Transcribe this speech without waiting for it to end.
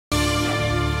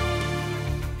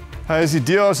Hy is die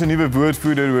DA se nuwe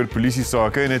woordvoerder oor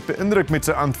polisie-sake en het beïndruk met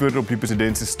sy antwoord op die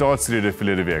president se staatsrede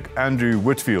verlede week. Andrew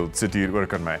Whitfield sit hier oor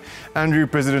aan my. Andrew,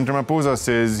 President Ramaphosa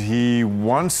says he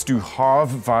wants to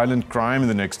halve violent crime in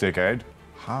the next decade.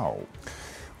 How?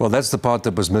 Well, that's the part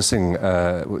that was missing,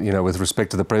 with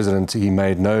respect to the president. He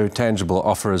made no tangible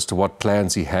offer as to what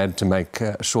plans he had to make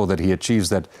sure that he achieves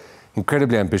that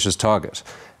incredibly ambitious target.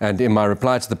 And in my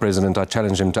reply to the president, I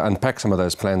challenged him to unpack some of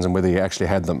those plans and whether he actually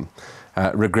had them.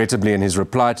 Regrettably, in his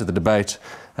reply to the debate,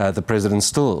 the president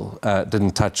still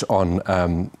didn't touch on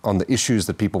the issues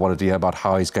that people wanted to hear about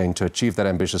how he's going to achieve that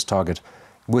ambitious target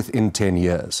within 10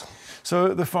 years.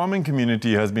 So the farming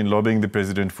community has been lobbying the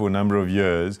president for a number of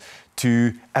years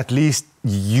to at least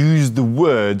use the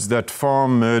words that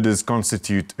farm murders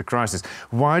constitute a crisis.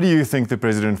 Why do you think the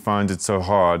president finds it so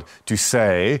hard to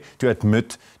say, to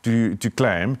admit, to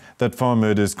claim that farm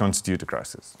murders constitute a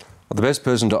crisis? Well, the best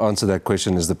person to answer that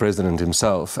question is the president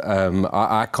himself.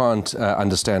 I can't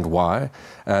understand why.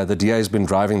 The DA has been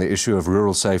driving the issue of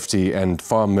rural safety and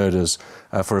farm murders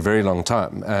for a very long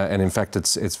time. And in fact,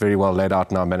 it's very well laid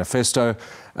out in our manifesto.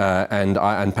 And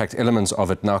I unpacked elements of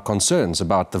it now, concerns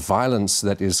about the violence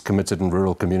that is committed in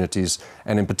rural communities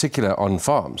and in particular on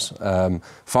farms.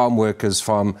 Farm workers,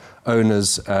 farm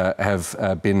owners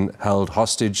have been held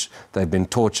hostage, they've been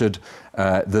tortured.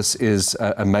 This is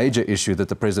a major issue that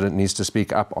the president needs to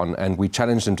speak up on, and we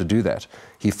challenged him to do that.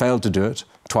 He failed to do it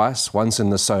twice, once in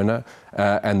the SONA,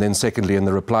 and then secondly in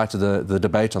the reply to the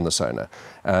debate on the SONA.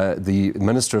 The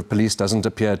Minister of Police doesn't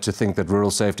appear to think that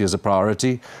rural safety is a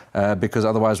priority, because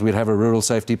otherwise we'd have a rural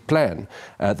safety plan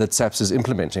that SAPS is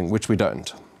implementing, which we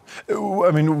don't.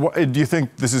 I mean, do you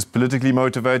think this is politically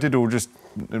motivated or just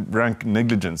rank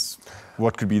negligence?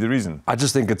 What could be the reason? I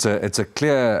just think it's a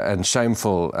clear and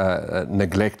shameful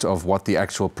neglect of what the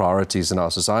actual priorities in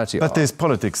our society are. But there's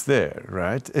politics there,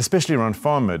 right? Especially around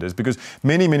farm murders, because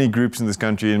many groups in this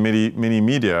country and many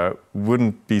media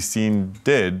wouldn't be seen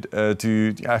dead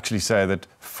to actually say that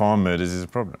farm murders is a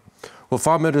problem. Well,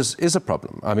 farm murders is a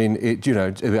problem. I mean,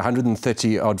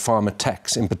 130-odd farm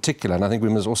attacks in particular, and I think we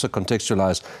must also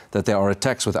contextualize that there are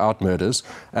attacks without murders,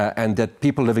 and that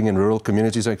people living in rural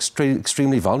communities are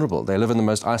extremely vulnerable. They live in the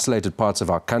most isolated parts of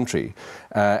our country,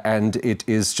 and it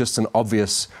is just an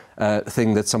obvious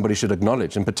thing that somebody should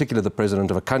acknowledge, in particular the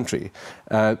president of a country.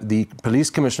 The police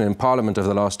commissioner in Parliament over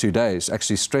the last 2 days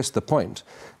actually stressed the point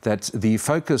that the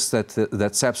focus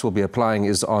that SAPS will be applying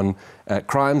is on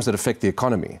crimes that affect the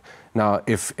economy. Now,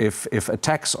 if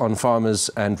attacks on farmers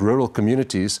and rural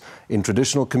communities, in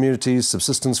traditional communities,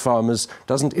 subsistence farmers,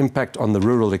 doesn't impact on the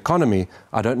rural economy,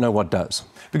 I don't know what does.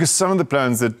 Because some of the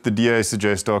plans that the DA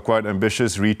suggests are quite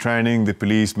ambitious, retraining the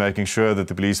police, making sure that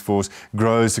the police force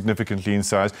grows significantly in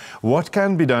size. What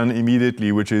can be done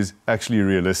immediately which is actually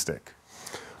realistic?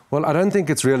 Well, I don't think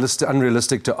it's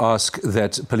unrealistic to ask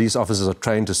that police officers are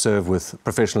trained to serve with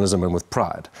professionalism and with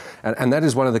pride. And that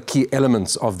is one of the key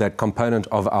elements of that component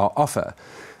of our offer.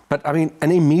 But, I mean,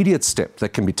 an immediate step that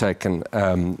can be taken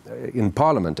in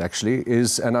Parliament, actually,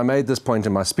 is, and I made this point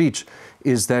in my speech,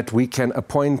 is that we can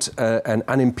appoint a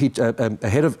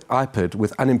head of IPID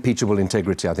with unimpeachable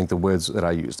integrity, I think the words that I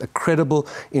used, a credible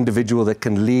individual that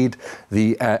can lead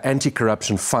the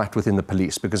anti-corruption fight within the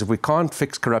police. Because if we can't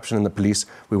fix corruption in the police,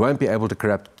 we won't be able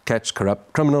to catch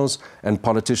corrupt criminals and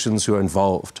politicians who are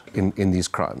involved in these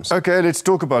crimes. Okay, let's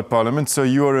talk about Parliament. So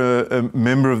you are a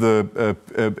member of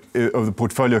the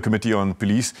Portfolio Committee on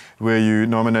Police, where you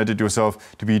nominated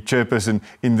yourself to be chairperson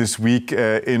in this week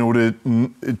in order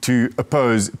to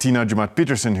oppose Tina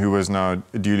Joemat-Pettersson, who was now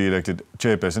duly elected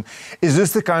chairperson. Is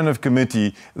this the kind of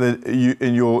committee that,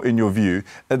 in your view,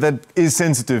 that is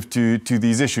sensitive to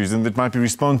these issues and that might be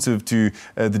responsive to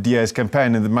the DA's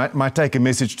campaign and that might take a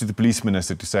message to the police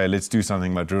minister to say, let's do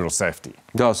something about rural safety?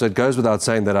 Yeah, so it goes without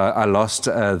saying that I lost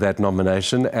that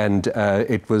nomination, and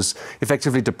it was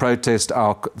effectively to protest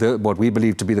what we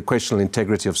believe to be the questionable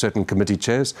integrity of certain committee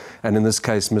chairs, and in this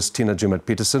case, Ms. Tina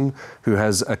Joemat-Pettersson, who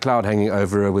has a cloud hanging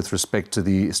over her with respect to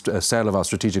the sale of our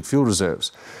strategic fuel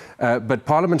reserves. But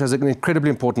Parliament has an incredibly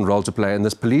important role to play, and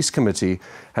this police committee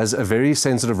has a very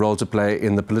sensitive role to play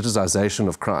in the politicisation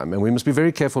of crime, and we must be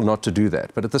very careful not to do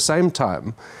that. But at the same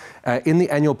time, in the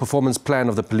annual performance plan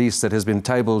of the police that has been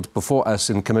tabled before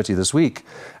us in committee this week,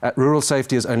 rural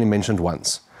safety is only mentioned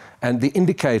once. And the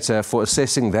indicator for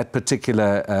assessing that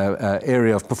particular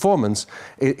area of performance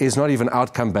is not even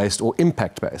outcome-based or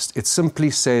impact-based. It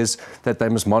simply says that they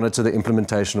must monitor the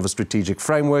implementation of a strategic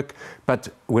framework, but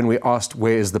when we asked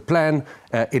where is the plan,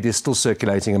 it is still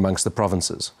circulating amongst the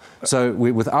provinces. So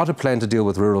without a plan to deal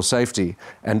with rural safety,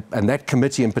 and that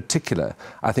committee in particular,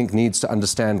 I think needs to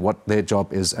understand what their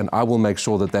job is, and I will make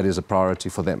sure that that is a priority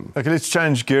for them. Okay, let's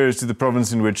change gears to the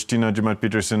province in which Tina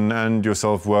Joemat-Petersen and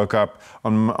yourself woke up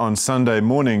on Sunday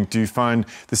morning to find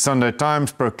the Sunday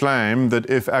Times proclaim that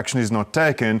if action is not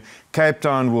taken, Cape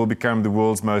Town will become the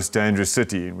world's most dangerous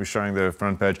city. We're showing the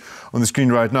front page on the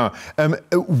screen right now.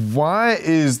 Why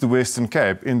is the Western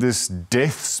Cape in this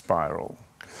death spiral?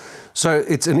 So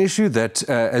it's an issue that,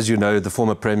 as you know, the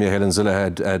former Premier Helen Zille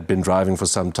had been driving for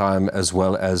some time, as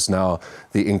well as now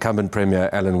the incumbent Premier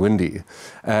Alan Winde.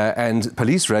 And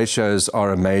police ratios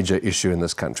are a major issue in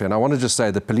this country. And I want to just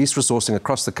say that police resourcing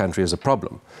across the country is a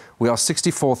problem. We are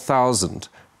 64,000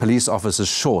 police officers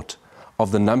short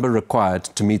of the number required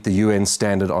to meet the UN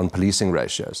standard on policing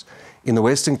ratios. In the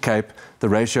Western Cape, the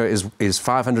ratio is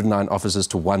 509 officers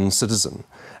to 1 citizen.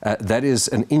 That is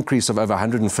an increase of over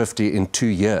 150 in 2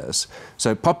 years.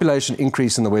 So population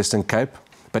increase in the Western Cape,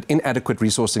 but inadequate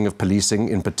resourcing of policing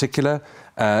in particular.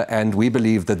 And we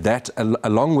believe that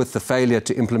along with the failure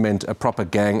to implement a proper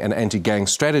gang and anti-gang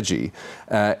strategy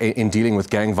in dealing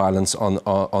with gang violence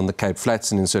on the Cape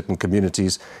Flats and in certain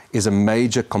communities, is a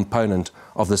major component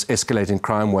of this escalating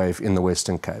crime wave in the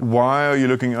Western Cape. Why are you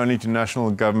looking only to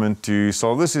national government to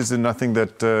solve this? Is there nothing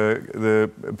that the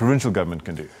provincial government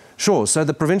can do? Sure. So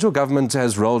the provincial government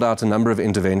has rolled out a number of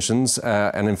interventions,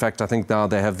 and in fact, I think now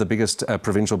they have the biggest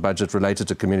provincial budget related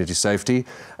to community safety.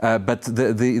 But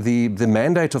the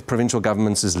mandate of provincial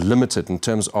governments is limited in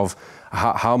terms of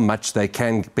how much they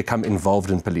can become involved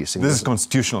in policing. This is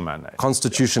constitutional mandate.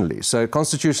 Constitutionally. So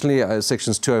constitutionally,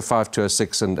 sections 205,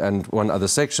 206 and one other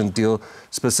section deal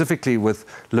specifically with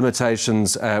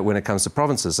limitations when it comes to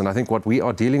provinces. And I think what we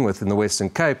are dealing with in the Western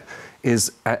Cape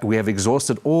is we have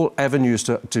exhausted all avenues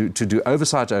to do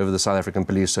oversight over the South African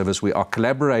Police Service. We are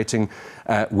collaborating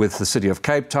with the City of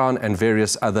Cape Town and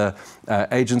various other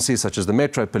agencies such as the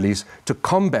Metro Police to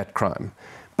combat crime.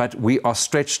 But we are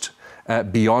stretched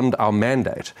beyond our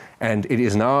mandate, and it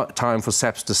is now time for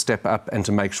SAPS to step up and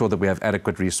to make sure that we have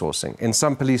adequate resourcing. In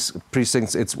some police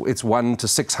precincts, it's 1 to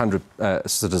 600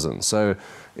 citizens, so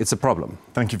it's a problem.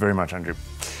 Thank you very much, Andrew.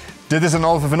 Dit is 'n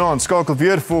halve vanaand. Skakel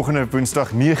weer volgende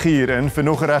Woensdag 9uur in vir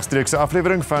nog 'n regstreekse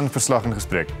aflewering van Verslag in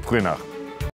Gesprek. Goeienaand.